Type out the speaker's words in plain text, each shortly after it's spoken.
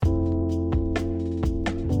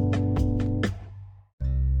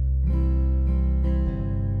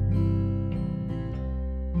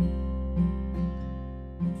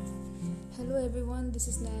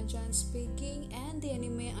Chan speaking, and the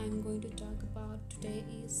anime I'm going to talk about today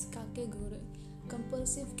is Kakegurui,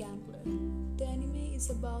 Compulsive Gambler. The anime is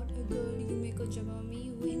about a girl, Yumeko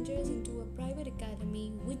Jagami, who enters into a private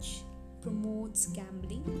academy which promotes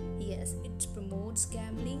gambling. Yes, it promotes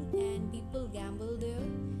gambling, and people gamble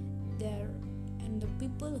there, and the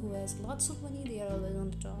people who has lots of money, they are always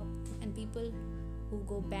on the top, and people who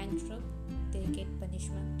go bankrupt, they get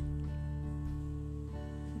punishment.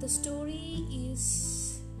 The story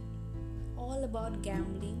is all about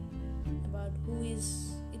gambling, about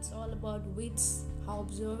it's all about wits, how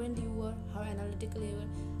observant you are, how analytical you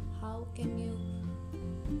are, how can you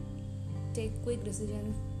take quick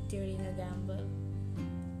decisions during a gamble.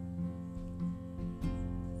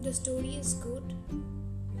 The story is good,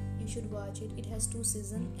 you should watch it. It has 2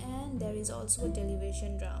 seasons, and there is also a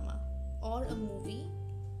television drama or a movie